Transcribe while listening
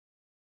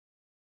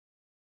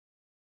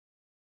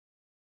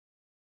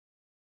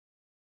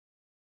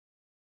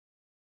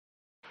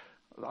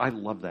I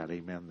love that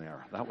amen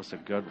there. That was a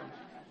good one.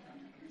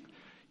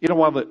 You know,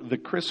 while the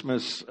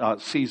Christmas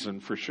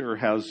season for sure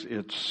has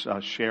its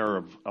share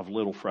of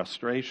little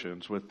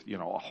frustrations with,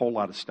 a whole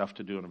lot of stuff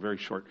to do in a very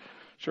short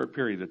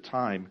period of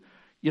time,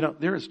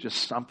 there is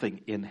just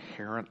something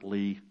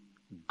inherently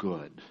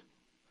good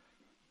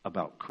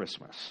about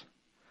Christmas.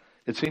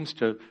 It seems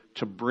to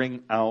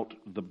bring out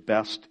the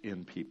best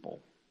in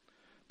people.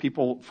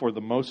 People, for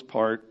the most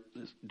part,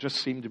 just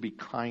seem to be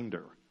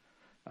kinder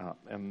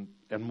and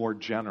more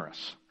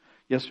generous.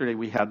 Yesterday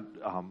we had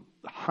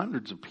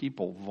hundreds of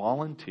people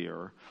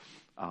volunteer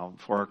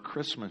for our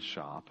Christmas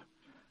shop,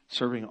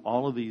 serving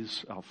all of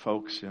these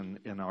folks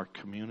in our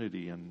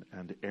community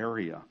and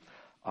area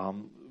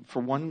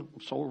for one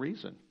sole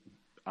reason,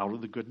 out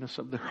of the goodness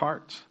of their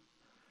hearts.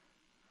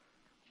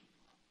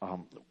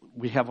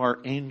 We have our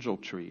angel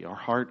tree, our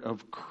Heart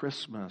of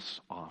Christmas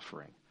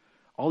offering.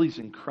 All these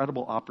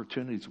incredible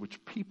opportunities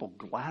which people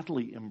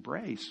gladly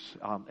embrace.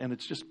 And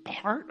it's just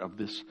part of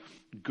this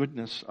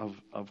goodness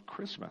of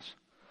Christmas.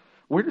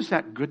 Where does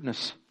that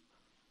goodness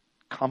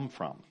come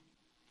from?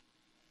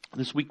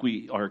 This week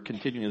we are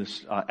continuing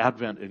this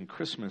Advent and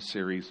Christmas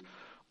series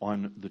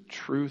on the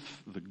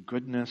truth, the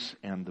goodness,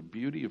 and the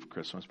beauty of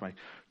Christmas by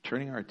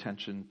turning our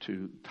attention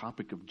to the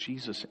topic of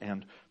Jesus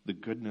and the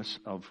goodness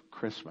of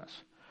Christmas.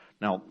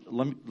 Now,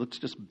 let's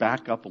just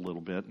back up a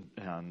little bit,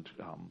 and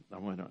I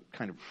want to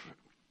kind of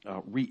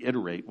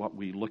reiterate what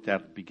we looked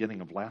at the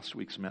beginning of last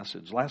week's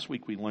message. Last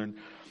week we learned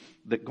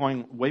that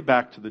going way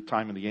back to the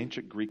time of the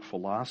ancient Greek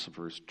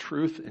philosophers,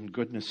 truth and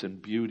goodness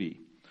and beauty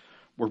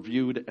were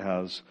viewed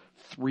as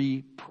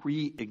three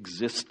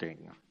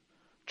pre-existing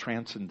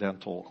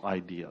transcendental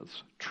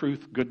ideas.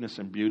 Truth, goodness,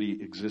 and beauty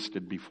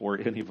existed before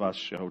any of us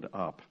showed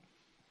up.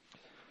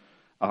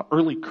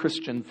 Early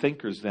Christian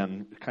thinkers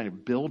then, kind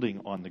of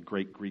building on the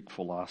great Greek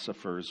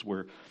philosophers,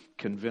 were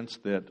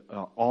convinced that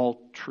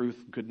all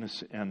truth,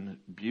 goodness, and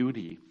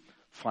beauty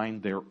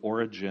find their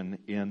origin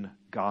in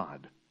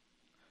God.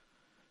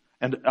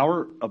 And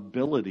our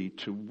ability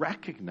to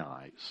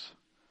recognize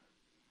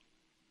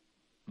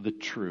the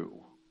true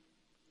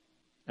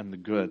and the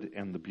good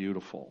and the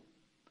beautiful,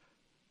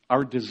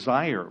 our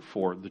desire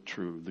for the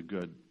true, the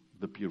good,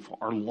 the beautiful,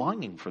 our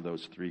longing for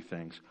those three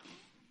things,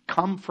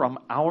 come from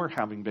our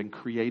having been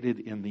created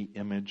in the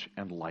image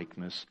and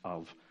likeness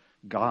of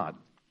God.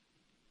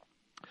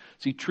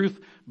 See, truth,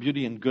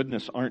 beauty, and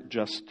goodness aren't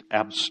just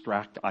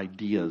abstract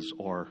ideas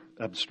or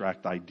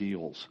abstract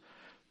ideals.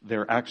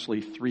 They're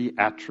actually three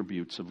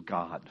attributes of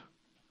God.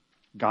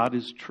 God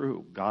is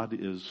true. God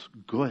is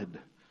good.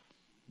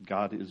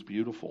 God is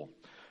beautiful.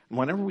 And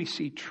whenever we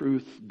see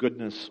truth,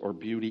 goodness, or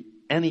beauty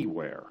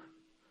anywhere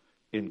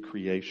in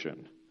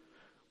creation,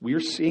 we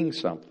are seeing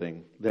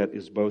something that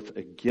is both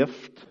a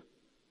gift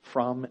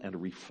from and a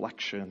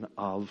reflection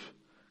of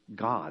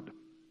God.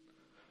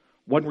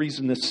 One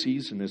reason this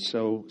season is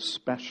so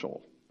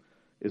special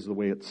is the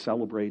way it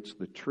celebrates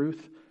the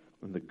truth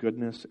and the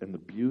goodness and the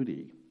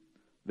beauty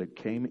that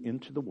came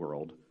into the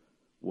world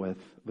with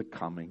the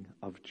coming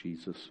of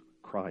Jesus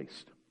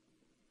Christ.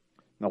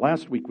 Now,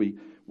 last week we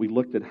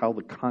looked at how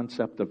the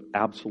concept of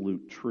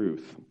absolute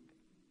truth,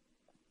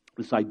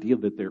 this idea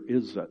that there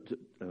is a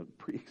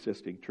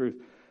pre-existing truth,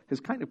 has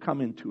kind of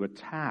come into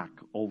attack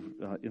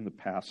in the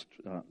past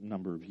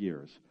number of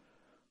years.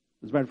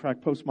 As a matter of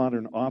fact,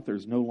 postmodern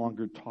authors no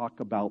longer talk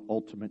about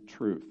ultimate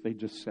truth. They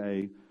just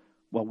say,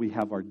 well, we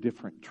have our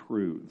different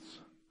truths,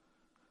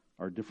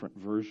 our different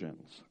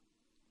versions.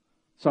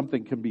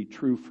 Something can be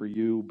true for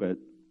you,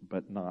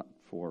 but not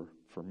for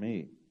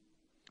me.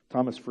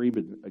 Thomas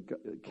Friedman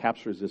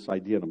captures this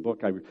idea in a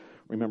book I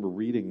remember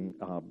reading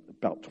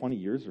about 20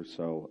 years or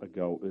so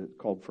ago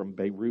called From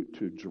Beirut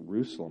to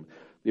Jerusalem.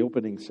 The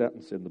opening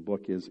sentence in the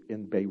book is,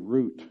 in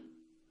Beirut,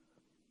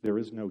 there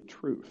is no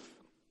truth,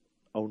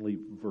 only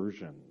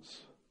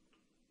versions.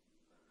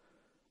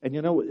 And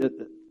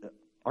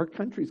our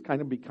country's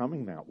kind of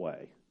becoming that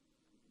way.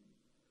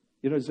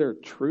 Is there a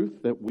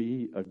truth that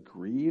we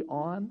agree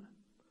on?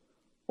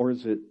 Or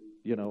is it,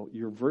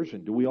 your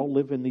version? Do we all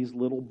live in these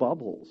little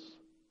bubbles?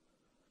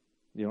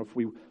 If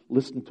we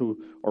listen to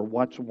or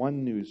watch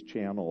one news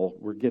channel,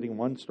 we're getting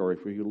one story.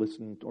 If we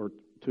listen to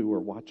or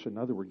watch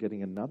another, we're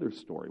getting another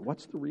story.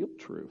 What's the real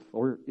truth?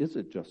 Or is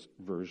it just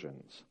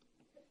versions?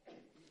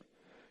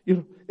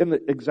 In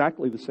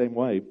exactly the same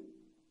way,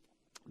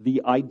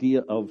 the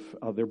idea of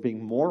there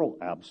being moral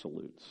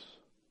absolutes,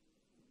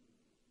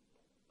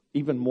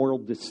 even moral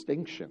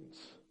distinctions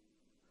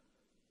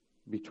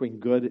between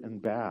good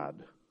and bad,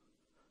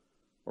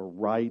 or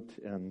right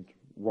and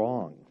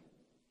wrong,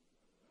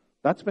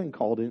 that's been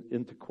called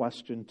into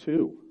question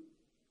too.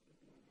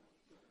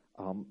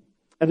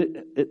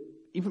 And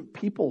even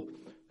people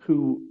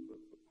who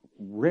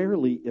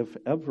rarely, if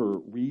ever,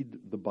 read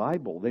the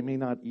Bible, they may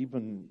not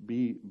even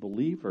be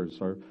believers,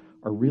 are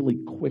really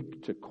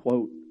quick to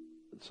quote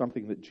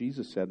something that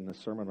Jesus said in the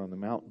Sermon on the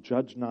Mount,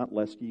 judge not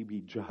lest ye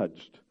be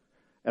judged.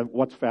 And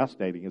what's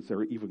fascinating is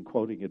they're even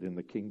quoting it in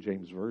the King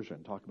James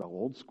Version, talk about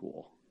old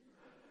school.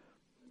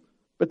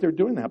 But they're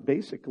doing that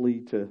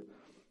basically to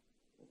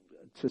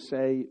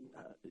say,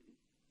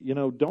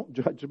 don't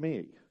judge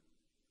me.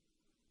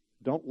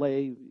 Don't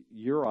lay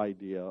your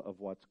idea of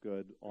what's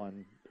good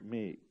on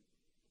me.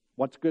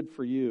 What's good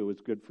for you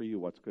is good for you.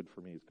 What's good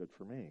for me is good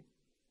for me.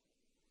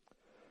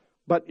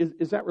 But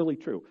is that really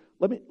true?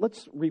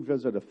 Let's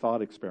revisit a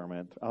thought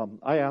experiment.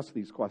 I asked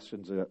these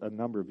questions a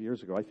number of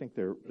years ago. I think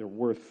they're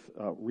worth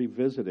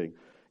revisiting.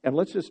 And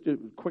let's just do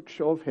a quick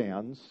show of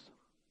hands.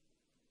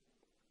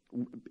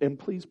 And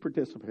please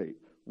participate.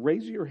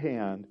 Raise your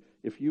hand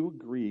if you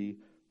agree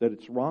that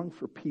it's wrong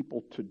for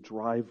people to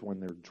drive when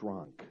they're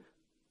drunk.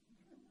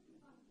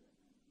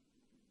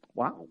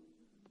 Wow.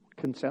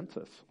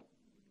 Consensus.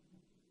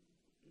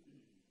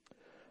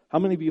 How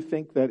many of you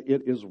think that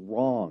it is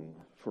wrong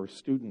for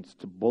students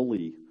to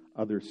bully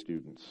other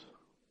students?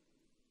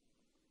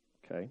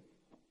 Okay.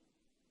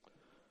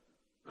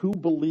 Who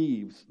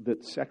believes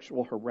that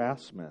sexual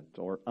harassment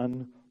or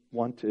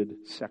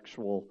unwanted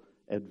sexual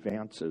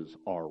advances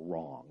are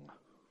wrong?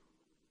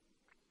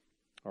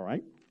 All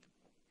right.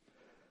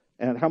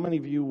 And how many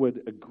of you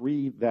would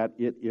agree that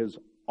it is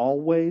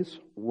always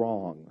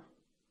wrong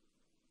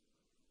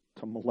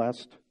to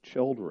molest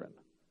children?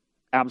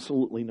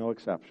 Absolutely no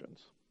exceptions.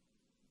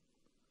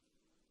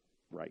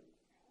 Right.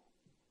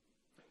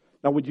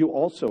 Now, would you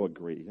also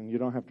agree, and you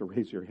don't have to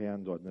raise your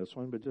hand on this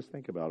one, but just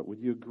think about it. Would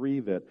you agree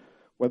that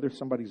whether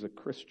somebody's a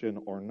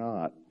Christian or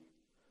not,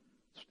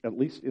 at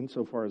least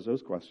insofar as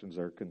those questions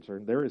are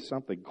concerned, there is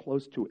something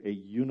close to a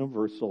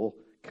universal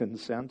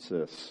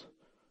consensus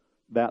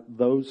that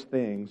those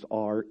things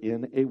are,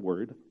 in a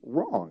word,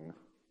 wrong?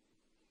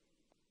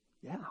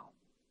 Yeah.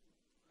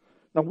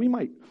 Now, we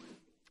might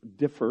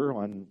differ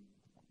on,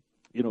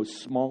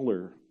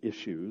 smaller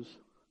issues.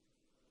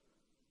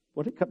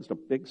 When it comes to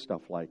big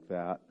stuff like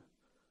that,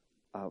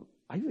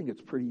 I think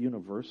it's pretty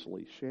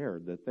universally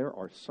shared that there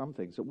are some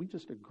things that we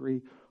just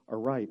agree are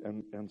right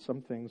and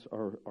some things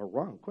are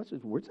wrong. The question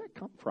is, where does that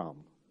come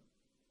from?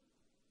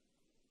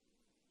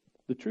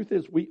 The truth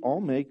is, we all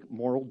make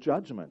moral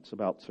judgments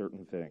about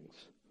certain things.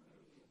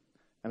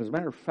 And as a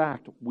matter of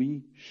fact,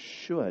 we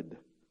should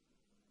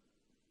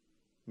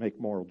make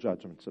moral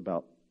judgments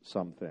about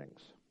some things.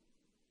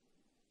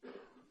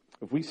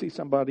 If we see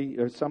somebody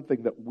or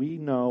something that we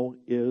know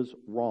is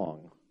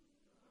wrong,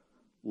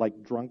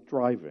 like drunk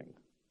driving,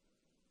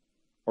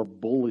 or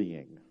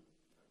bullying,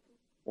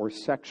 or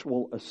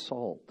sexual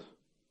assault,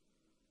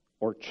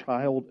 or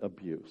child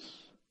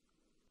abuse,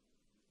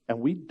 and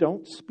we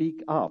don't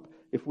speak up,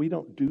 if we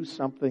don't do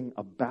something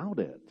about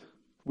it,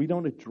 if we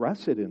don't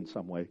address it in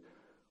some way,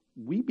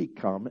 we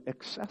become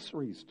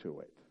accessories to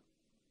it.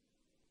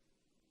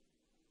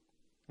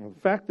 And the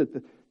fact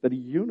that a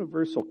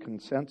universal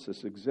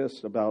consensus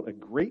exists about a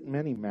great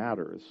many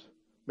matters,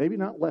 maybe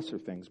not lesser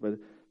things, but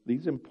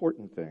these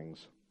important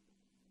things,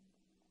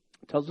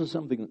 tells us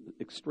something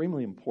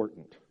extremely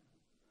important.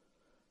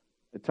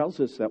 It tells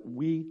us that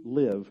we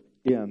live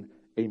in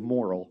a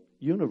moral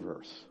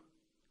universe.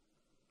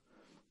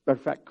 Matter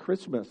of fact,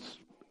 Christmas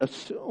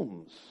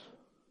assumes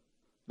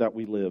that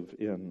we live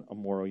in a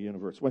moral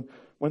universe.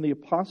 When the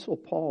Apostle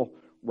Paul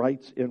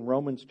writes in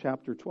Romans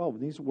chapter 12,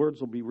 and these words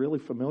will be really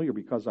familiar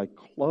because I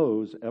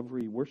close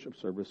every worship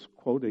service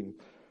quoting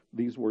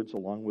these words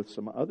along with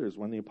some others.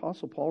 When the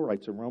Apostle Paul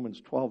writes in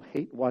Romans 12,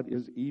 hate what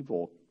is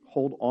evil,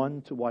 hold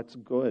on to what's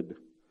good.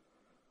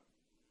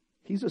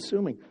 He's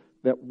assuming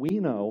that we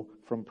know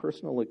from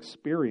personal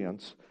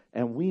experience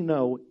and we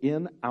know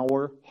in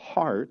our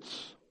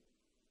hearts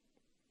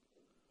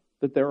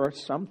that there are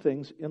some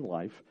things in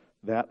life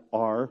that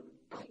are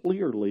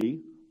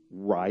clearly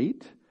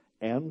right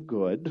and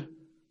good,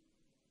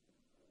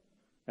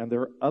 and there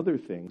are other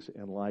things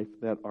in life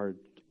that are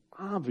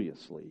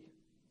obviously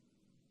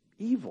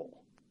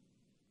evil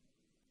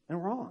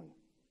and wrong.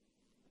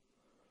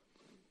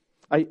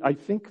 I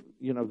think,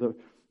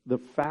 the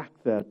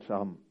fact that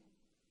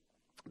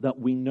that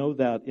we know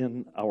that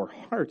in our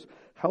hearts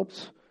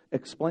helps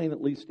explain,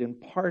 at least in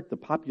part, the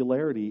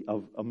popularity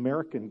of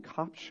American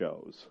cop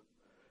shows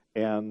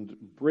and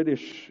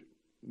British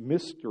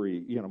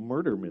mystery,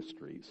 murder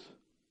mysteries.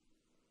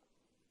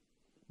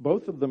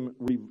 Both of them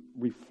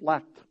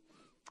reflect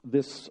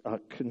this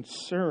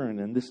concern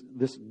and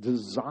this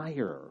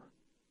desire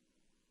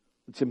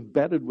that's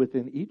embedded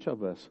within each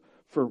of us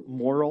for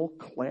moral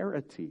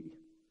clarity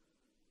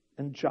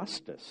and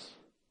justice.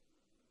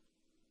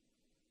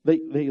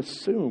 They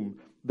assume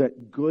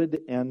that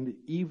good and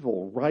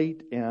evil, right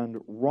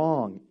and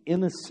wrong,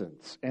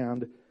 innocence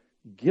and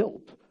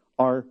guilt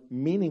are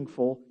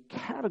meaningful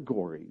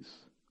categories.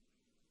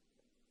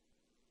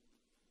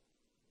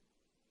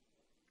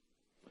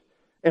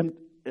 And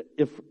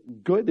if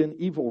good and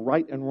evil,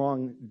 right and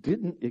wrong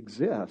didn't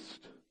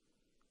exist,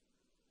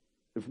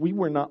 if we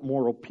were not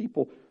moral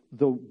people,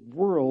 the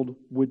world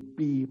would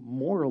be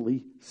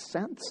morally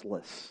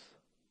senseless.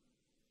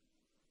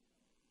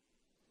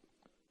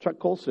 Chuck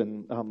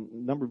Colson, a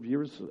number of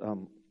years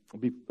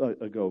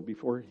ago,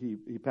 before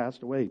he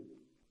passed away,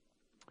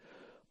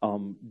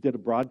 did a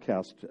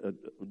broadcast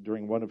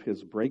during one of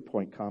his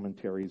Breakpoint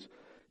commentaries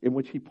in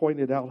which he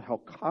pointed out how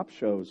cop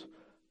shows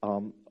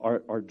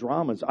are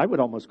dramas. I would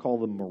almost call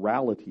them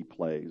morality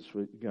plays.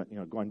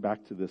 Going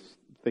back to this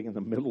thing in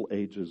the Middle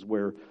Ages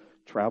where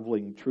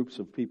traveling troops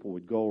of people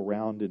would go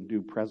around and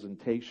do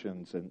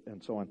presentations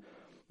and so on.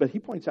 But he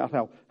points out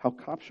how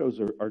cop shows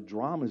are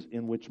dramas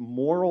in which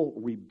moral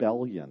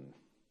rebellion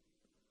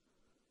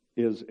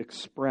is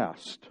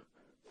expressed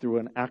through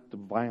an act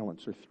of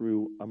violence or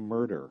through a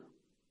murder.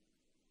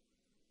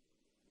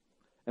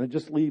 And it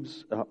just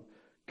leaves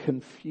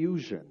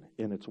confusion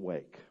in its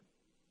wake.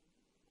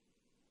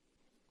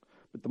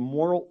 But the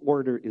moral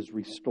order is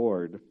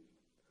restored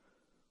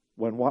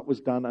when what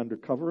was done under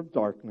cover of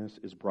darkness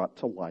is brought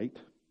to light,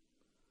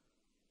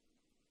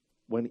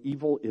 when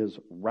evil is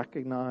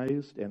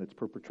recognized and its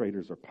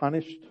perpetrators are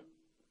punished,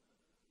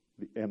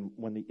 and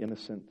when the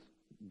innocent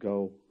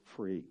go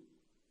free.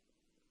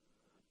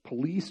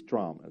 Police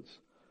dramas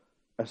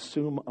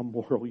assume a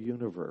moral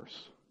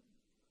universe.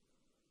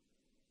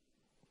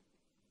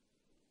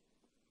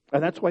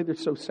 And that's why they're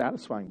so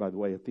satisfying, by the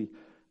way,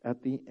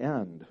 at the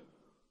end.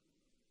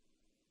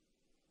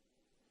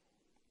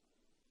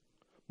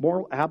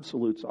 Moral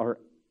absolutes are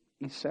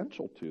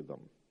essential to them.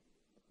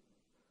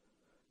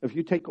 If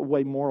you take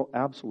away moral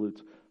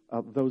absolutes,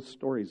 those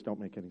stories don't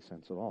make any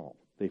sense at all.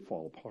 They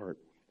fall apart.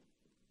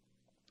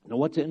 Now,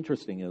 what's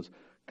interesting is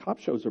cop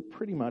shows are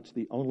pretty much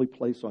the only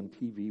place on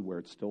TV where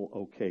it's still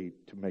okay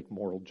to make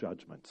moral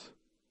judgments.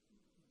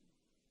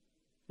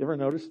 You ever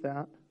notice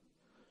that?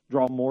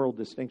 Draw moral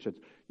distinctions.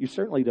 You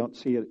certainly don't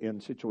see it in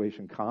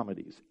situation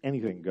comedies.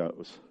 Anything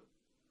goes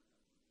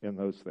in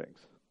those things.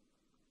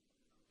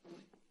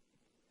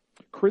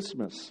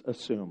 Christmas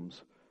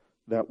assumes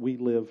that we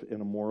live in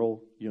a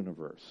moral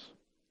universe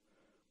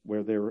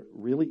where there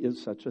really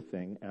is such a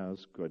thing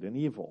as good and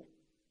evil,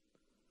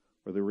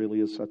 where there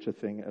really is such a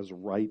thing as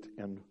right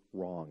and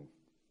wrong.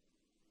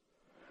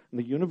 And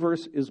the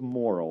universe is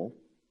moral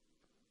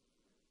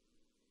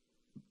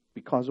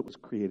because it was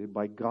created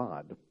by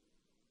God.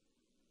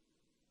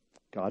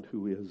 God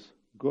who is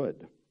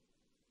good.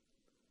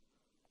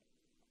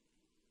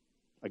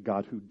 A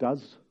God who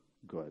does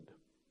good.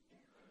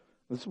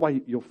 This is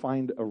why you'll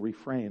find a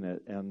refrain,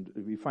 and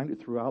you find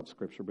it throughout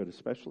Scripture, but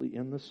especially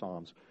in the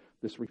Psalms,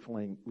 this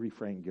refrain,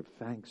 give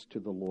thanks to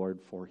the Lord,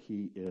 for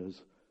he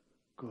is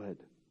good.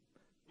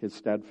 His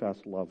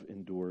steadfast love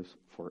endures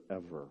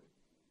forever.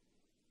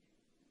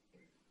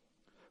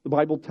 The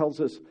Bible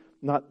tells us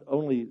not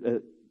only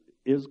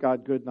is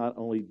God good, not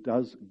only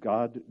does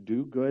God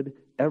do good,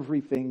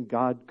 everything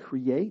God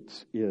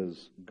creates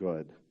is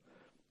good.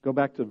 Go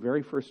back to the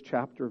very first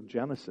chapter of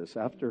Genesis.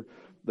 After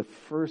the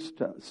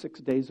first 6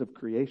 days of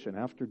creation,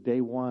 after day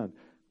 1,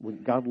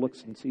 when God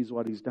looks and sees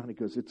what he's done, he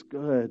goes, it's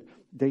good.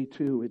 Day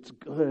 2, it's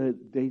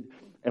good.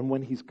 And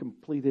when he's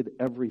completed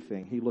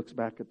everything, he looks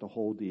back at the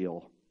whole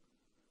deal.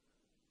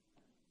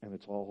 And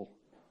it's all,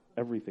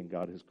 everything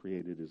God has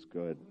created is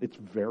good. It's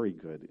very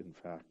good, in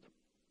fact.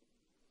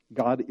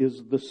 God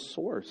is the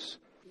source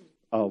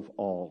of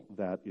all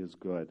that is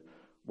good.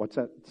 What's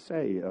that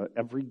say?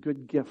 Every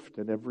good gift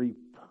and every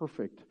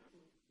perfect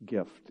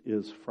gift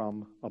is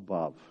from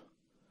above,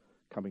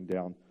 coming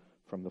down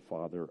from the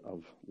Father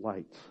of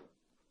lights.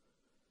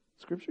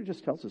 Scripture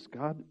just tells us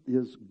God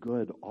is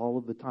good all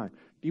of the time.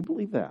 Do you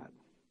believe that?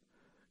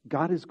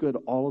 God is good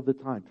all of the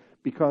time.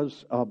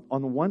 Because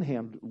on the one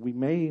hand, we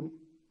may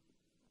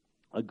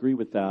agree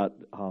with that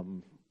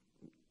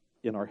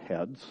in our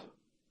heads,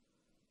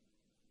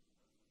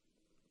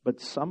 but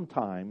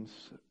sometimes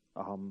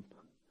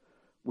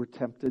we're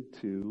tempted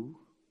to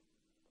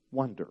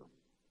wonder.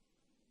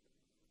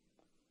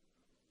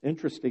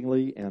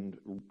 Interestingly and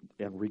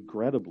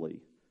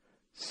regrettably,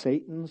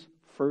 Satan's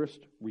first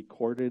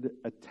recorded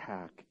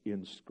attack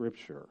in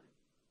Scripture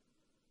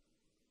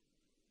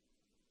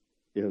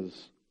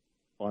is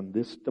on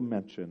this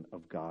dimension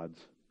of God's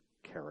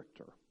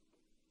character.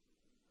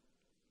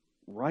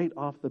 Right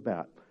off the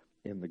bat,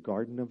 in the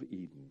Garden of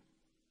Eden,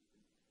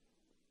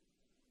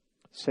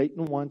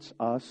 Satan wants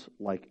us,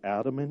 like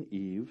Adam and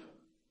Eve,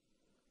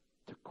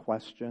 to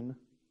question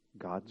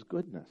God's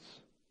goodness.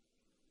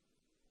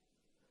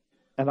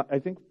 And I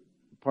think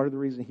part of the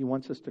reason he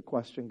wants us to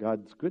question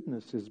God's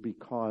goodness is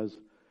because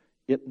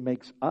it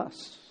makes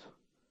us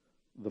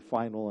the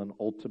final and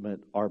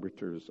ultimate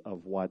arbiters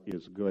of what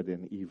is good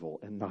and evil,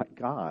 and not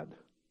God.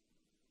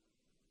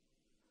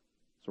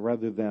 So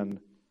rather than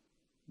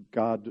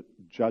God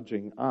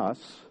judging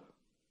us,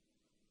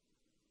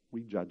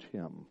 we judge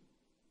him.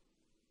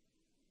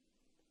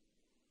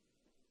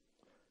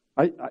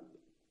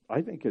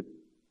 I think it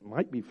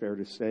might be fair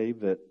to say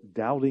that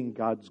doubting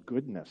God's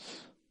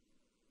goodness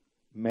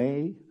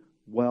may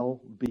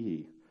well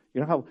be.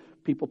 You know how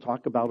people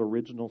talk about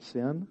original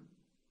sin?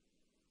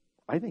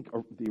 I think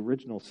the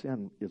original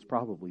sin is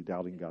probably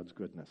doubting God's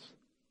goodness.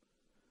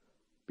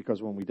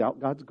 Because when we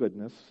doubt God's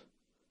goodness,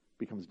 it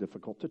becomes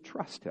difficult to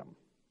trust him.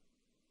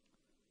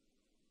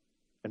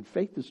 And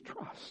faith is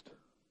trust.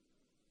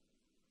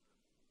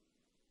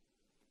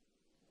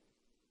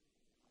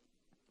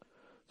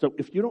 So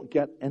if you don't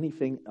get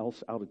anything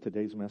else out of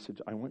today's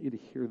message, I want you to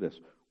hear this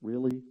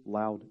really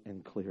loud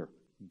and clear.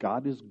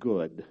 God is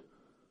good.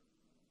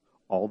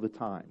 all the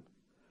time.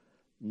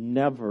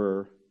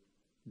 Never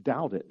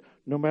doubt it,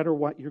 no matter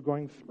what you're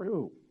going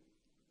through.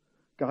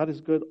 God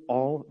is good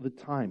all the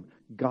time.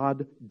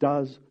 God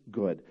does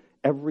good.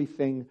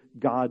 Everything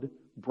God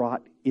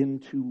brought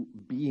into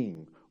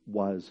being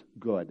was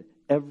good.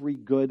 Every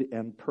good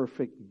and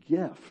perfect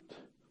gift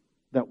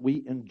that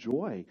we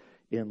enjoy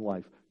in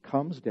life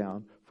comes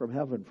down from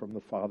heaven, from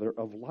the Father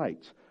of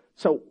lights.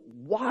 So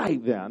why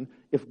then,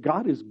 if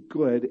God is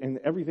good and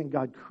everything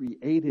God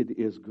created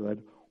is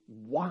good,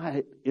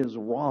 what is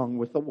wrong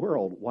with the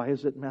world? Why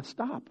is it messed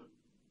up?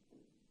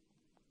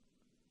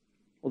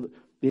 Well,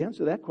 the answer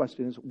to that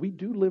question is we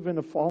do live in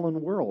a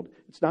fallen world.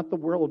 It's not the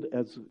world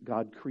as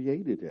God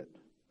created it.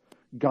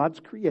 God's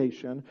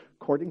creation,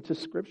 according to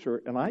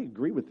Scripture, and I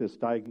agree with this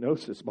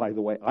diagnosis, by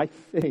the way, I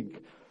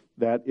think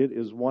that it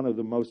is one of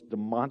the most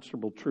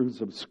demonstrable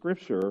truths of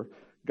Scripture.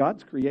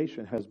 God's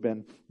creation has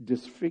been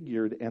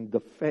disfigured and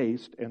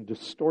defaced and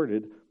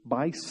distorted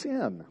by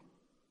sin.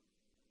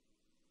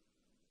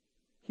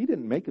 He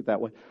didn't make it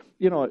that way.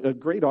 You know, a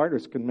great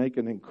artist can make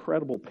an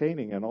incredible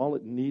painting, and all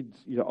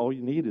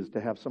you need is to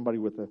have somebody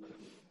with a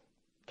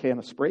can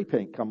of spray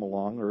paint come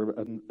along or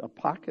a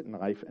pocket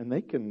knife, and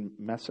they can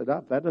mess it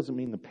up. That doesn't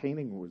mean the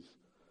painting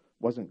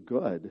wasn't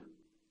good.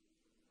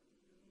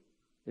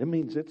 It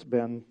means it's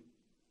been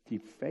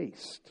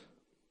defaced.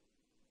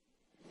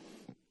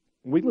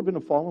 We live in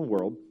a fallen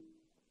world,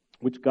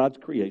 which God's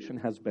creation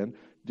has been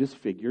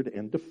disfigured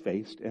and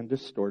defaced and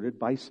distorted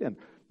by sin.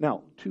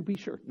 Now, to be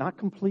sure, not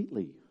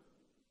completely.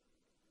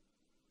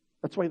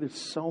 That's why there's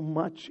so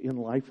much in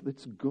life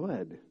that's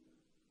good.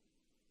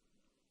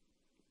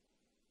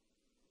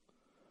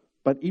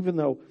 But even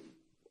though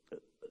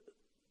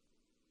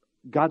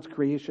God's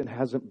creation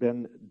hasn't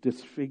been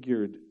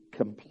disfigured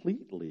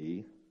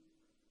completely,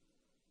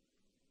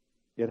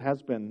 it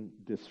has been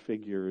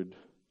disfigured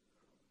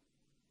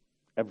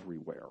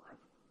everywhere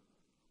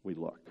we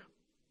look.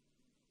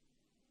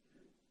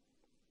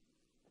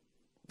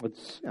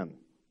 It's sin.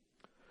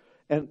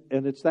 And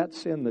it's that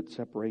sin that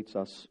separates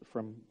us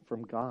from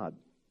God.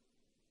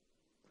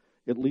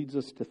 It leads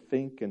us to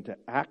think and to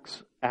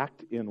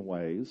act in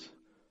ways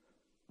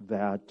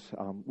that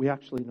we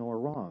actually know are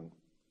wrong.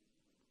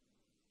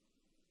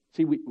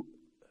 See,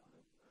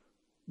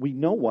 we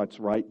know what's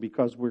right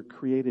because we're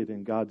created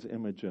in God's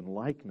image and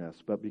likeness,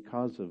 but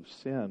because of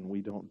sin,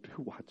 we don't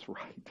do what's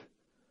right.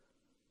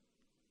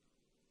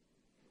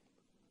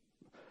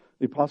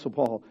 The Apostle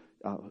Paul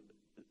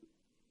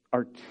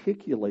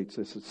articulates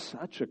this in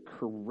such a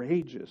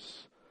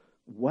courageous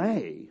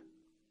way,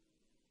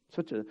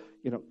 such a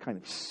kind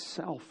of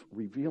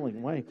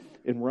self-revealing way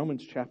in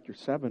Romans chapter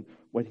 7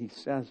 when he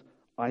says,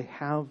 I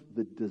have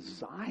the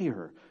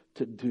desire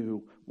to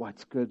do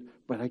what's good,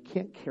 but I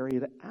can't carry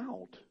it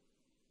out.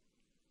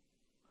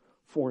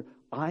 For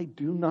I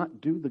do not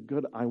do the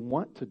good I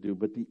want to do,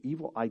 but the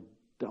evil I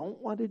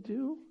don't want to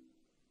do,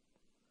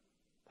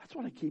 that's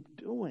what I keep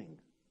doing.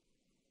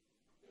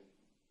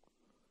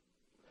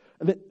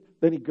 And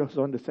then he goes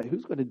on to say,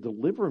 who's going to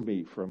deliver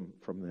me from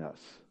this?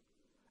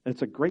 And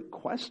it's a great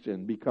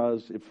question,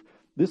 because if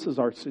this is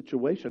our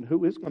situation,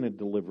 who is going to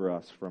deliver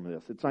us from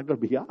this? It's not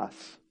going to be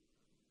us.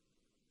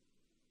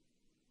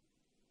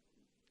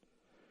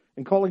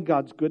 And calling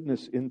God's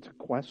goodness into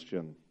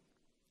question,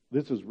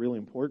 this is really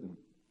important.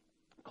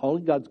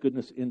 Calling God's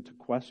goodness into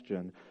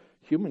question,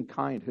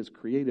 humankind has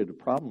created a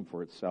problem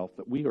for itself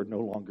that we are no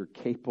longer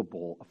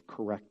capable of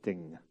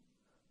correcting.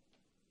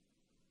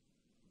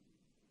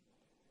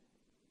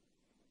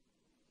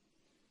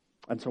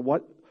 And so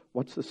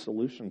what's the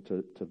solution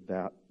to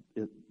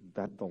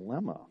that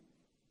dilemma?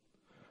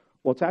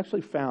 Well, it's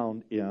actually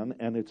found in,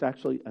 and it's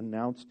actually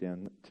announced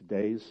in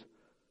today's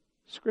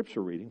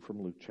scripture reading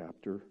from Luke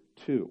chapter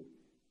 2,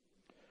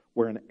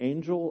 where an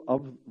angel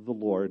of the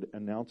Lord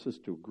announces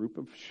to a group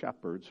of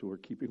shepherds who are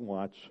keeping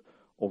watch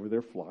over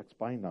their flocks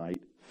by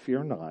night,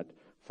 fear not,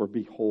 for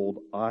behold,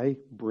 I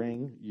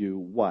bring you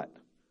what?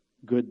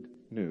 Good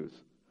news.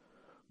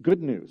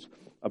 Good news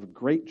of a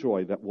great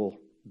joy that will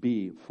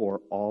be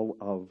for all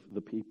of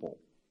the people.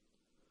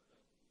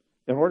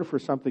 In order for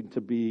something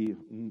to be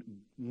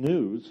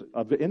news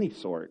of any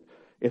sort,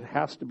 it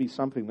has to be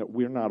something that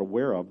we're not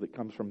aware of, that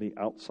comes from the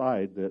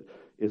outside, that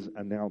is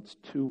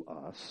announced to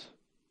us.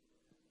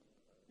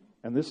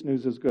 And this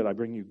news is good. I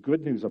bring you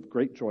good news of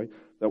great joy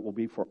that will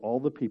be for all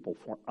the people.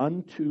 For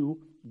unto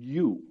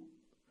you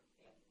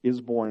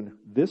is born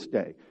this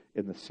day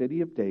in the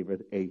city of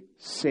David a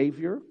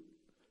Savior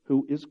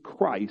who is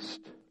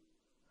Christ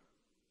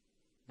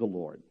the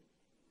Lord.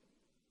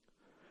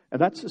 And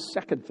that's the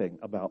second thing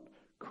about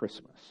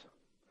Christmas.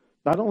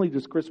 Not only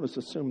does Christmas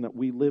assume that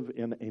we live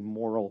in a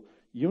moral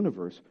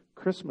universe,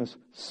 Christmas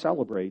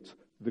celebrates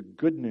the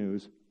good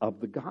news of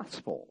the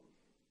gospel.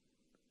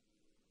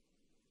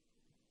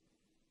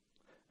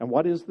 And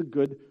what is the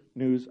good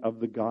news of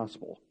the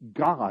gospel?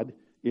 God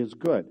is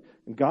good.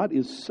 And God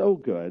is so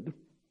good.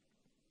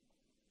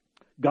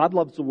 God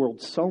loves the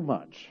world so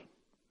much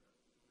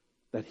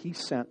that he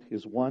sent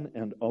his one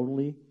and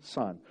only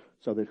Son,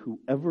 so that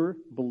whoever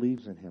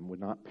believes in him would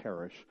not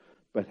perish,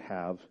 but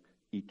have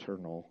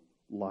eternal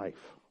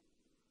life.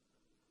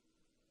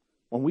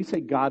 When we say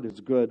God is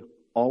good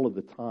all of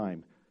the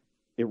time,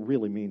 it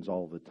really means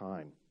all the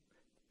time.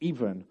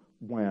 Even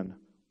when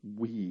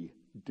we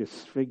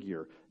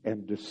disfigure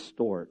and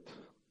distort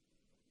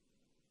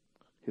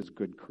His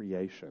good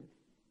creation.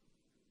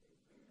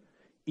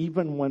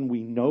 Even when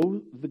we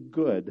know the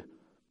good,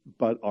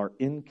 but are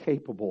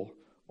incapable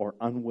or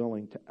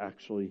unwilling to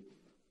actually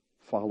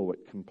follow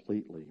it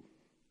completely.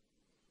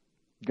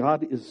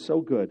 God is so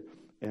good,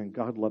 and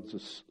God loves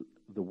us,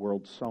 the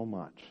world so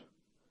much.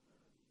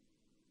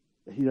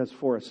 He does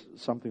for us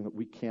something that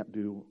we can't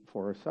do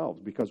for ourselves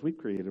because we've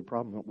created a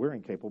problem that we're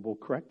incapable of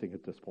correcting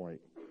at this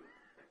point.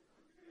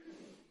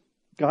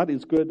 God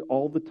is good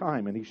all the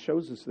time, and He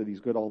shows us that He's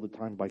good all the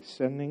time by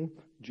sending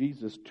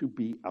Jesus to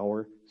be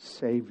our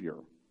Savior.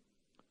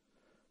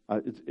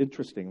 It's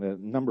interesting, the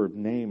number of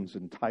names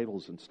and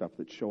titles and stuff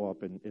that show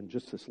up in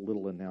just this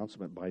little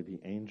announcement by the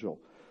angel.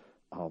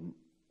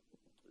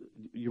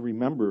 You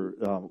remember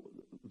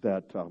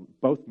that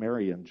both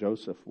Mary and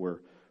Joseph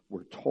were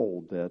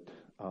told that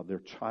their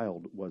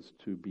child was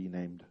to be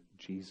named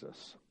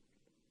Jesus.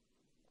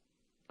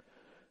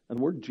 And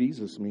the word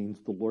Jesus means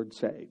the Lord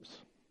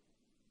saves.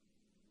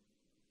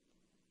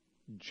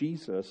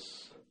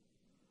 Jesus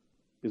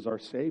is our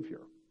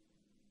Savior.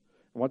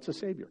 And what's a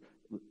Savior?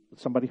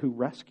 Somebody who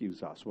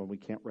rescues us when we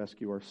can't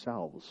rescue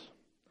ourselves.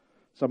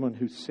 Someone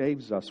who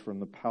saves us from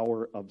the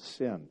power of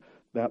sin.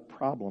 That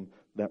problem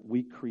that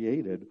we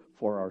created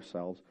for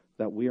ourselves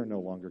that we are no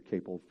longer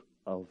capable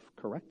of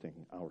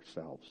correcting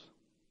ourselves.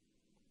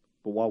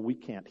 But while we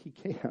can't, He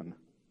can.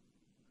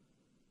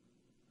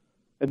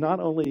 And not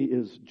only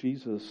is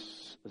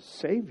Jesus a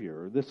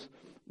Savior, this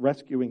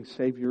rescuing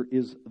Savior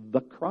is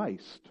the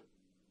Christ.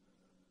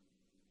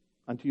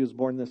 Unto you is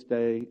born this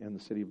day in the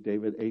city of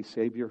David a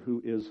Savior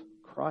who is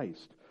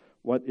Christ.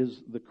 What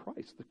is the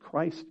Christ? The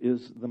Christ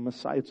is the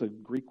Messiah. It's a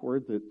Greek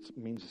word that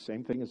means the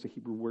same thing as the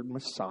Hebrew word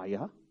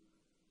Messiah.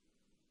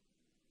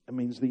 It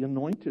means the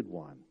anointed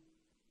one.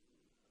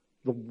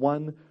 The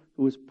one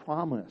who is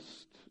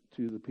promised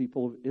to the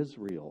people of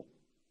Israel,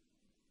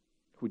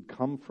 who would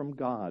come from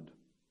God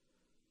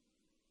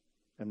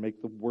and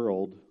make the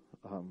world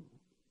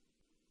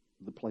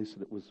the place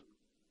that it was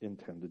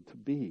intended to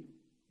be.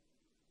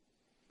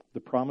 The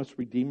promised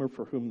Redeemer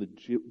for whom the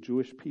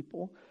Jewish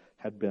people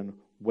had been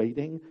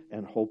waiting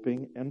and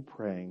hoping and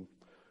praying,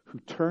 who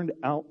turned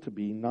out to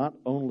be not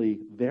only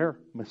their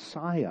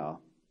Messiah,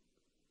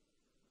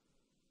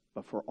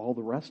 but for all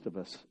the rest of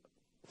us,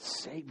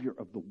 Savior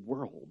of the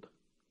world.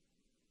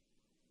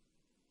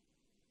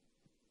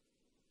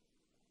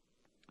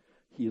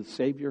 He is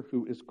Savior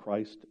who is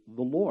Christ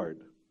the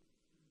Lord.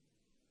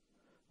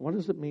 What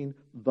does it mean,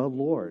 the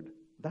Lord?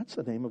 That's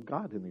the name of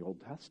God in the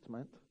Old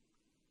Testament.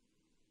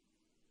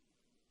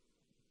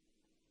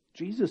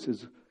 Jesus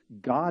is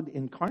God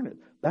incarnate.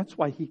 That's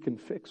why He can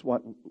fix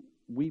what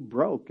we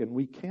broke and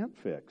we can't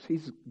fix.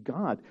 He's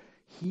God.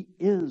 He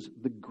is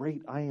the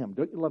great I am.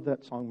 Don't you love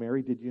that song,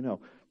 Mary? Did you know?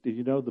 Did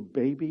you know the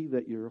baby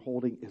that you're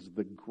holding is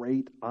the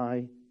great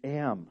I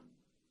am?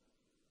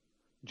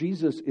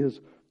 Jesus is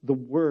the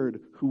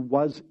Word who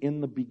was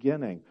in the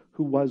beginning,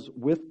 who was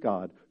with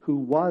God, who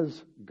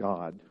was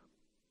God,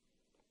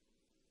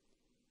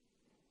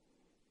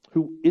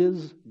 who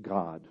is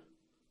God.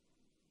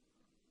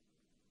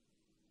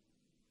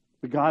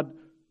 The God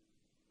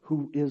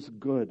who is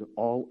good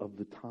all of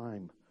the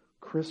time.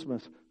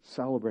 Christmas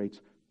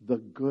celebrates the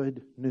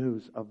good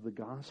news of the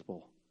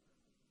gospel.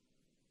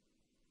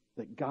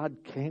 That God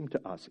came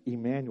to us,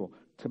 Emmanuel,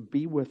 to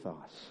be with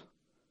us,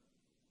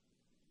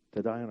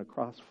 to die on a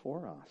cross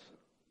for us,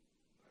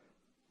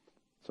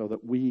 so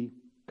that we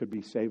could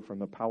be saved from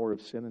the power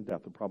of sin and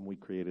death, the problem we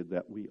created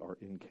that we are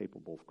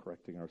incapable of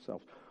correcting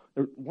ourselves.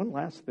 One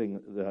last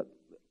thing that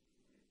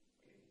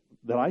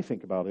I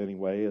think about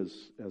anyway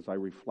as I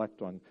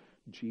reflect on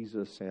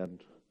Jesus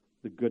and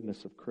the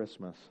goodness of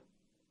Christmas.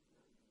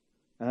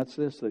 And that's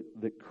this,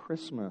 that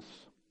Christmas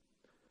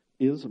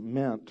is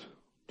meant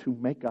to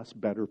make us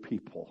better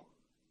people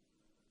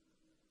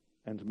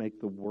and to make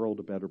the world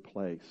a better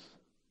place.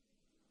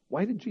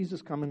 Why did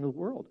Jesus come into the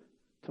world?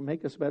 To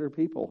make us better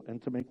people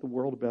and to make the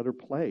world a better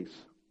place.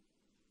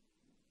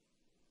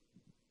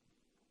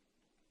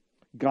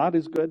 God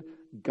is good,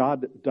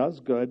 God does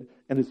good,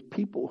 and His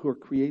people who are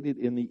created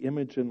in the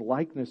image and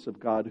likeness of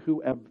God,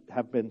 who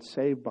have been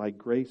saved by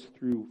grace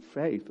through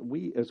faith,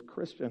 we as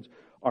Christians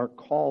are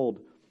called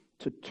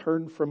to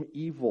turn from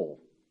evil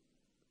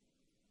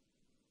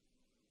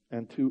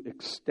and to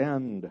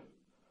extend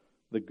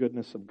the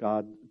goodness of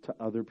God to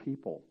other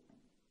people.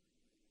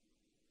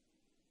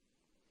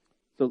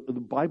 So the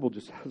Bible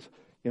just has,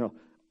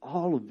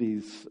 all of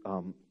these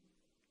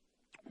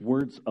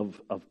words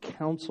of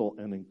counsel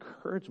and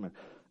encouragement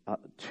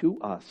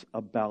to us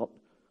about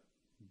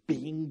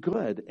being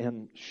good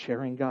and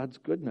sharing God's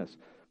goodness.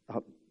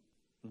 The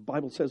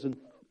Bible says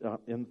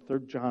in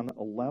 3 John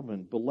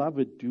 11,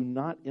 "Beloved, do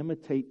not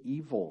imitate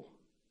evil,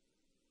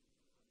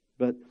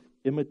 but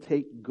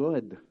imitate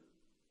good."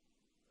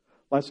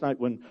 Last night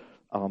when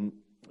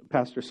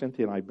Pastor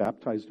Cynthia and I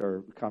baptized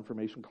our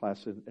confirmation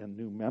class and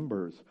new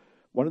members,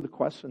 one of the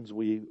questions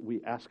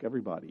we ask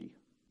everybody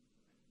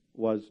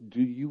was,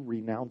 do you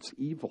renounce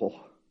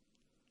evil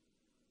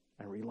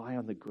and rely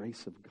on the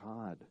grace of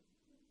God?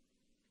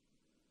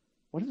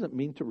 What does it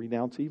mean to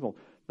renounce evil?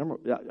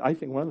 I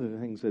think one of the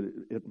things that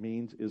it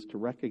means is to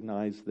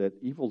recognize that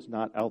evil's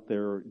not out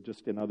there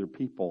just in other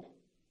people,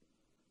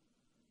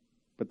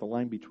 but the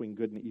line between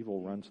good and evil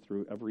runs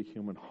through every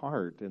human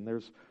heart, and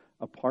there's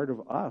a part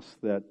of us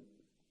that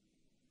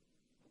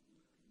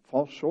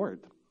falls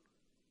short.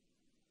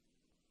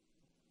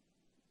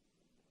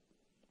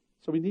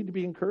 So we need to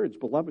be encouraged.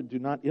 Beloved, do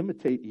not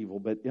imitate evil,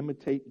 but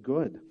imitate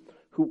good.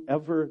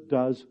 Whoever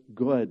does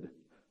good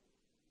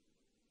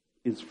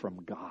is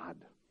from God.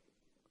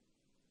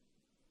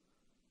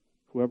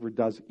 Whoever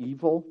does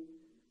evil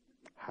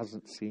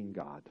hasn't seen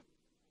God.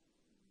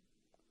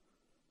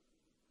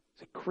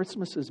 See,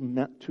 Christmas is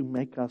meant to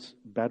make us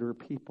better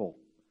people.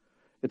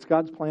 It's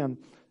God's plan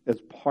as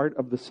part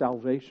of the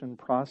salvation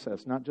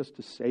process, not just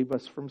to save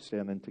us from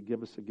sin and to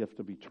give us a gift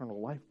of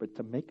eternal life, but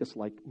to make us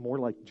more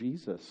like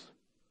Jesus.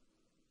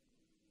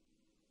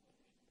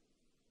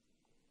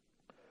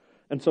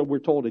 And so we're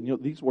told,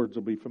 and these words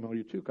will be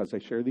familiar too, because I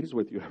share these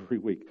with you every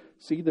week.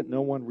 See that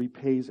no one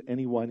repays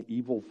anyone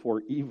evil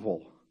for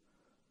evil,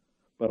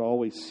 but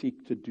always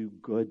seek to do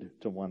good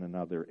to one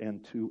another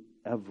and to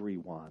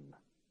everyone.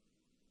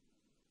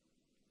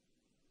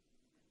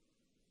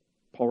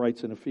 Paul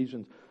writes in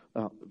Ephesians,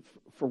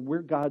 for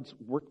we're God's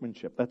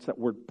workmanship. That's that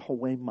word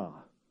poema.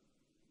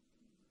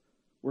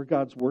 We're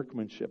God's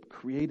workmanship,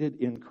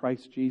 created in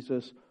Christ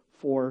Jesus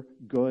for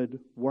good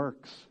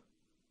works.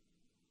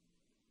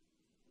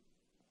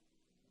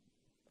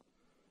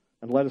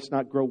 And let us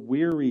not grow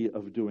weary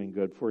of doing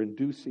good, for in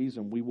due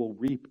season we will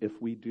reap if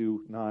we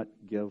do not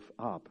give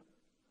up.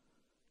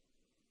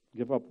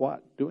 Give up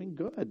what? Doing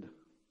good.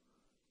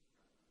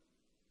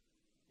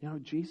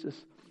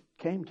 Jesus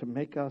came to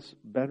make us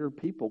better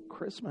people.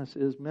 Christmas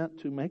is meant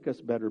to make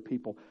us better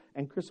people,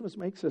 and Christmas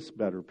makes us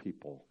better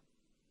people.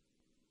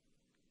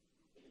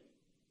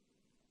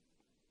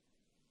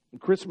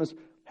 Christmas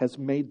has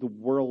made the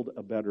world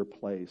a better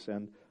place,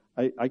 and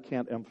I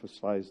can't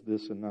emphasize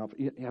this enough.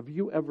 Have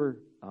you ever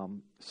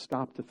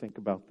stopped to think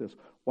about this?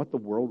 What the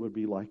world would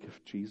be like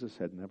if Jesus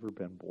had never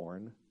been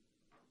born?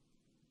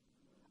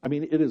 I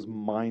mean, it is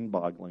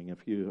mind-boggling if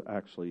you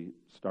actually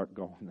start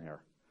going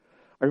there.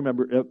 I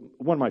remember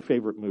one of my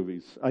favorite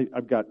movies.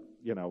 I've got,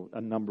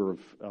 a number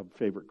of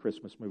favorite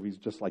Christmas movies,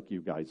 just like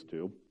you guys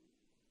do.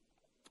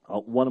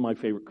 One of my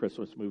favorite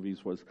Christmas movies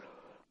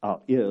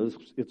is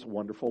It's a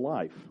Wonderful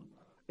Life.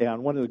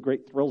 And one of the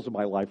great thrills of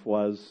my life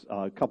was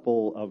a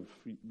couple of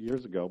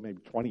years ago, maybe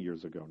 20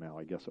 years ago now,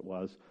 I guess it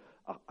was,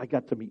 I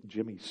got to meet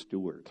Jimmy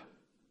Stewart.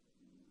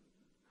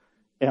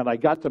 And I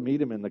got to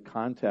meet him in the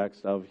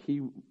context of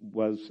he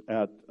was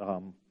at,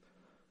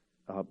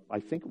 I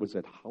think it was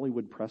at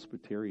Hollywood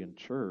Presbyterian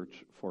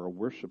Church for a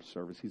worship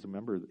service. He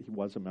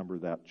was a member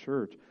of that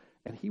church,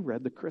 and he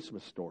read the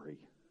Christmas story.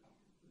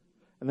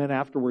 And then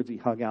afterwards he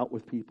hung out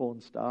with people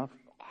and stuff.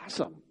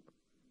 Awesome.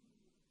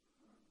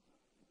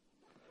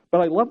 But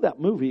I love that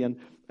movie, and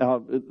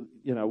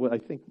I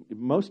think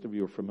most of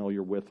you are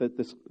familiar with it.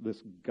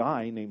 This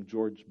guy named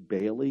George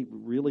Bailey,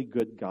 really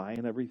good guy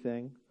and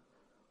everything,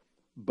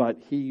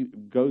 but he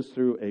goes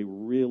through a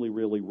really,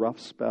 really rough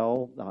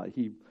spell.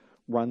 He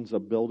runs a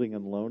building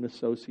and loan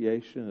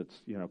association.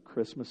 It's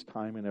Christmas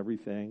time and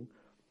everything,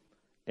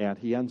 and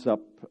he ends up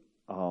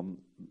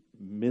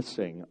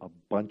missing a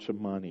bunch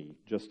of money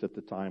just at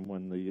the time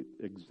when the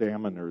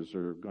examiners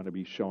are going to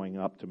be showing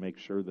up to make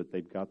sure that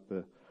they've got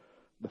the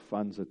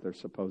funds that they're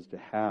supposed to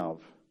have.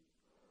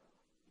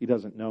 He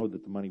doesn't know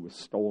that the money was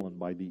stolen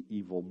by the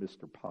evil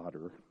Mr.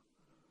 Potter.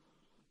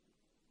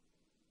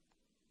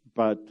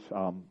 But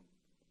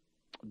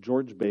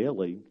George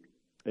Bailey,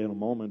 in a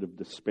moment of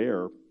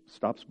despair,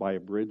 stops by a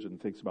bridge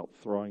and thinks about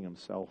throwing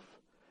himself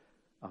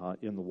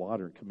in the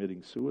water and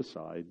committing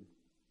suicide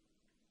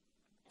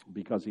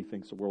because he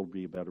thinks the world would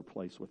be a better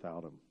place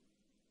without him.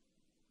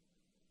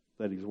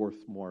 That he's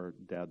worth more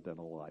dead than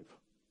alive.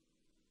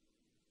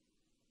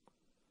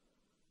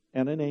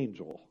 And an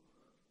angel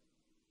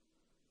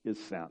is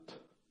sent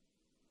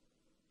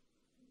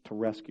to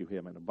rescue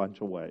him in a bunch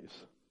of ways.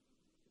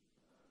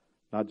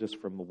 Not just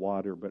from the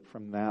water, but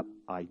from that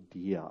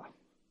idea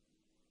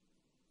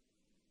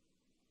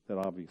that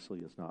obviously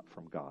is not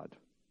from God.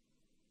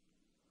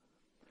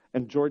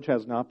 And George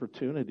has an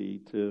opportunity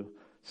to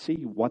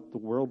see what the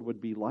world would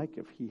be like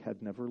if he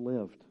had never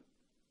lived.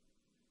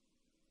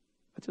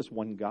 That's just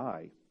one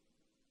guy.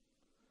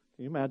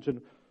 Can you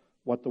imagine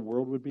what the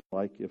world would be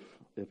like if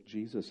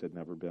Jesus had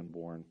never been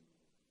born?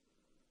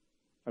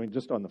 I mean,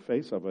 just on the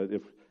face of it,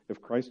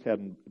 if Christ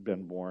hadn't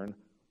been born,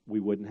 we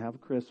wouldn't have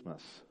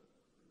Christmas.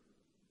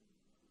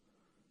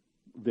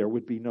 There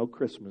would be no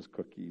Christmas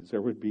cookies.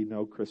 There would be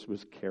no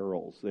Christmas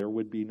carols. There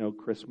would be no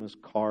Christmas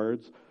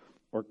cards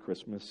or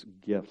Christmas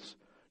gifts.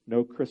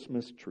 No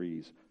Christmas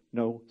trees.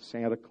 No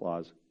Santa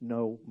Claus.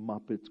 No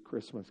Muppets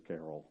Christmas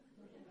Carol.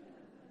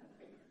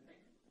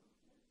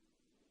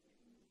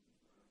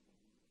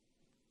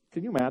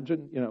 Can you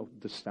imagine,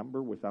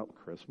 December without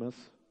Christmas?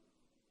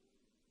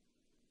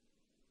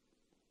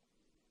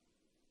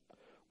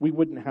 We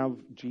wouldn't have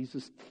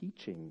Jesus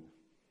teaching.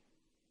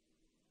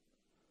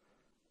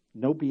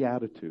 No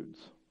Beatitudes.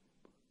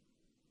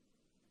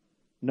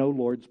 No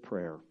Lord's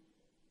Prayer.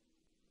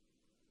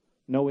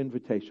 No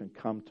invitation,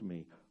 come to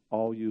me,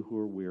 all you who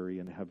are weary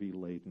and heavy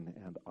laden,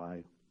 and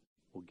I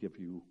will give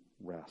you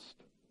rest.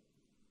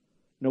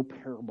 No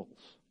parables.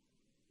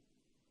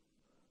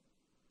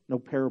 No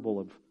parable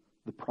of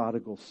the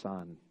prodigal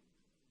son.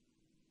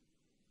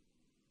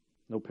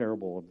 No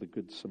parable of the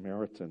Good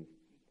Samaritan.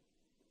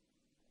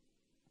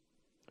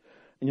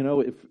 And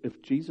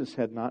if Jesus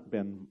had not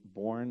been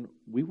born,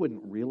 we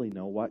wouldn't really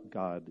know what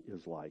God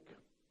is like.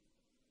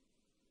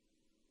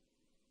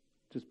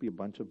 Just be a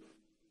bunch of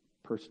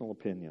personal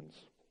opinions.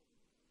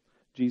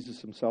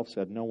 Jesus himself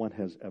said, no one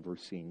has ever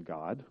seen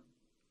God.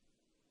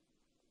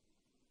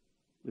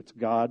 It's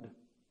God,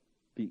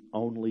 the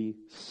only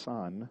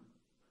Son,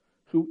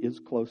 who is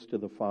close to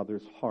the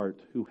Father's heart,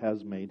 who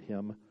has made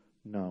him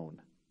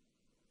known.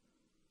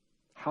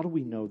 How do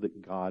we know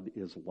that God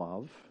is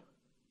love?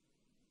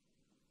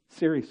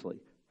 Seriously,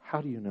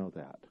 how do you know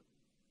that?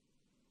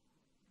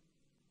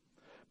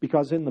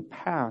 Because in the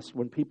past,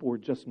 when people were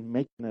just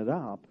making it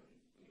up,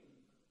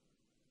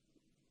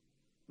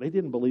 they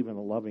didn't believe in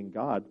a loving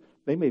God.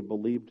 They may have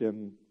believed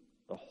in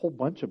a whole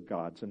bunch of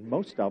gods, and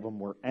most of them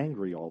were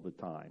angry all the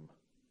time,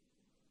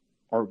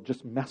 or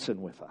just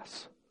messing with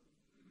us,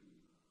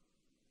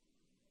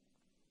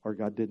 or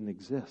God didn't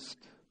exist,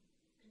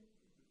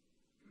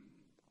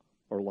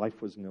 or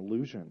life was an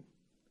illusion.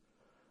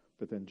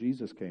 But then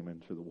Jesus came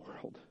into the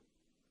world.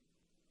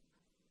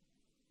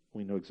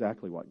 We know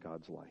exactly what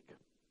God's like,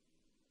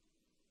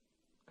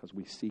 because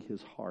we see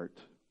his heart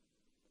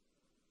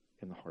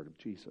in the heart of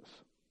Jesus.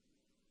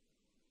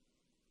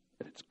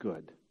 And it's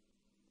good.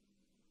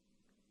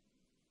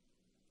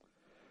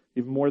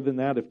 Even more than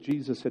that, if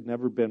Jesus had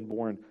never been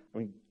born,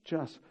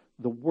 just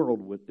the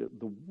world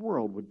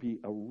would be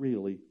a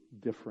really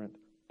different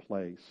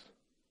place.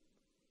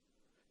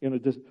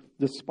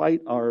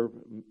 Despite our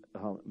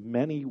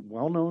many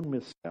well-known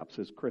missteps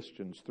as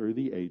Christians through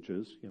the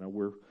ages,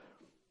 we're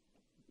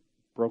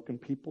broken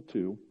people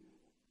too.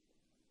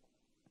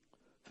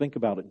 Think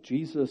about it.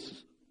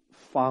 Jesus'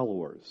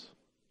 followers,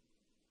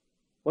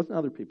 wasn't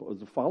other people, it was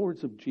the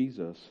followers of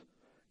Jesus,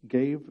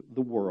 gave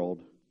the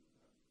world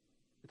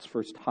its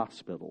first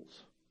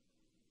hospitals,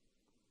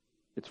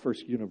 its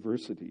first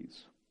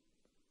universities.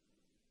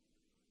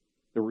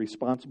 They're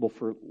responsible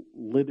for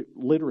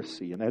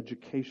literacy and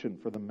education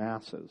for the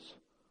masses,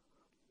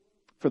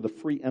 for the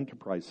free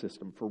enterprise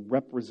system, for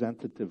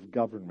representative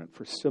government,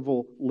 for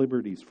civil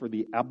liberties, for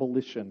the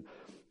abolition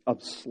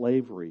of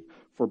slavery,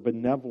 for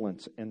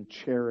benevolence and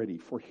charity,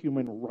 for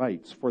human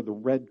rights, for the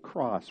Red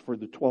Cross, for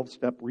the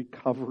 12-step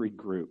recovery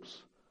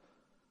groups,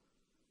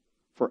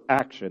 for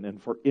action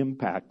and for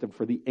impact and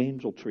for the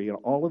angel tree and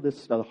all of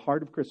this stuff, the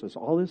heart of Christmas,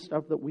 all this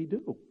stuff that we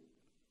do.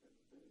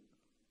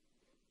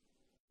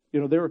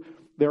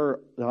 There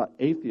are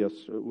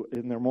atheists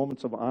in their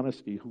moments of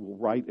honesty who will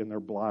write in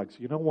their blogs,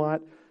 you know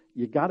what?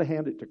 You got to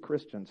hand it to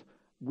Christians.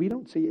 We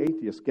don't see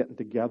atheists getting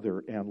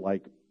together and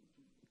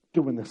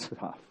doing this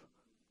stuff.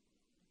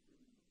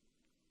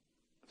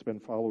 It's been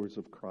followers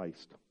of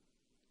Christ.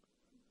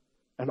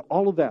 And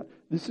all of that,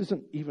 this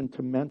isn't even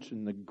to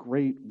mention the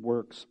great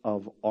works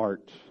of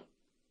art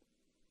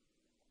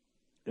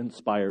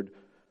inspired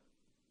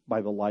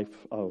by the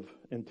life of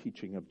and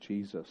teaching of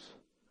Jesus.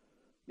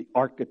 The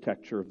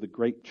architecture of the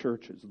great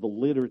churches, the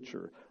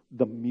literature,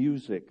 the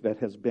music that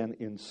has been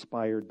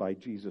inspired by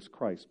Jesus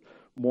Christ.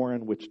 More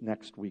on which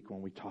next week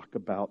when we talk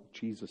about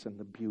Jesus and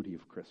the beauty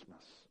of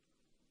Christmas.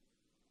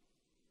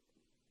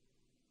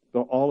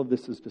 So all of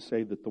this is to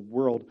say that the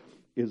world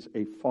is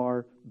a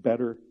far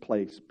better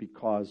place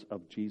because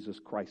of Jesus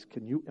Christ.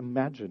 Can you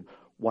imagine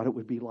what it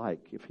would be like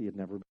if he had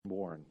never been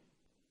born?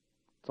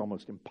 It's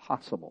almost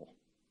impossible.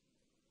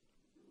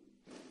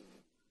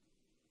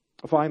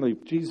 Finally,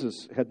 if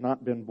Jesus had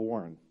not been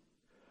born,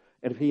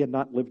 and if he had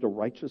not lived a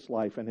righteous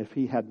life, and if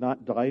he had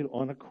not died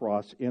on a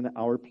cross in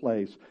our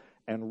place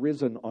and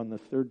risen on the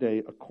third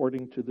day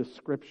according to the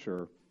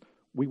Scripture,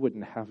 we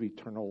wouldn't have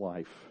eternal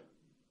life.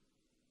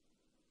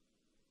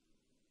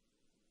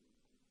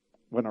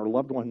 When our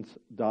loved ones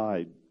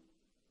died,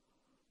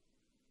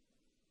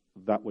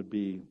 that would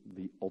be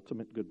the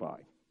ultimate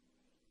goodbye.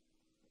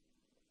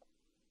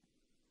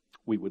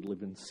 We would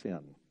live in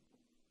sin,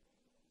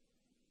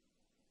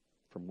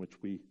 from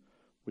which we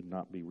would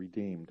not be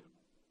redeemed.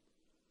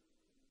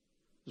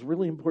 It's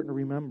really important to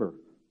remember,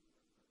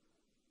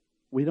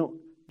 we don't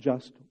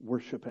just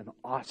worship an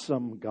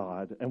awesome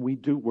God, and we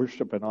do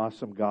worship an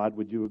awesome God,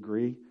 would you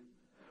agree?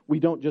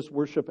 We don't just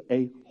worship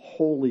a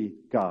holy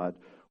God,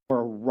 or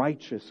a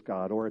righteous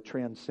God, or a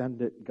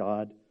transcendent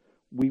God.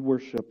 We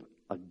worship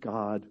a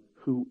God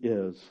who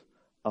is,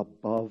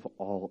 above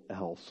all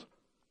else,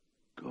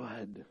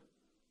 good.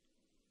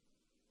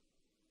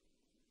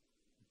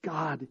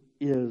 God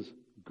is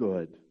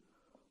good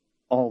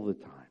all the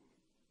time.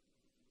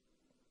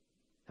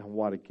 And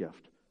what a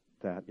gift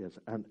that is.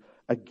 And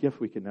a gift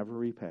we can never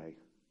repay.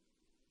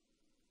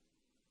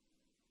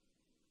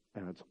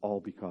 And it's all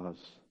because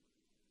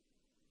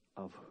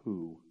of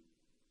who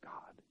God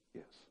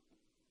is.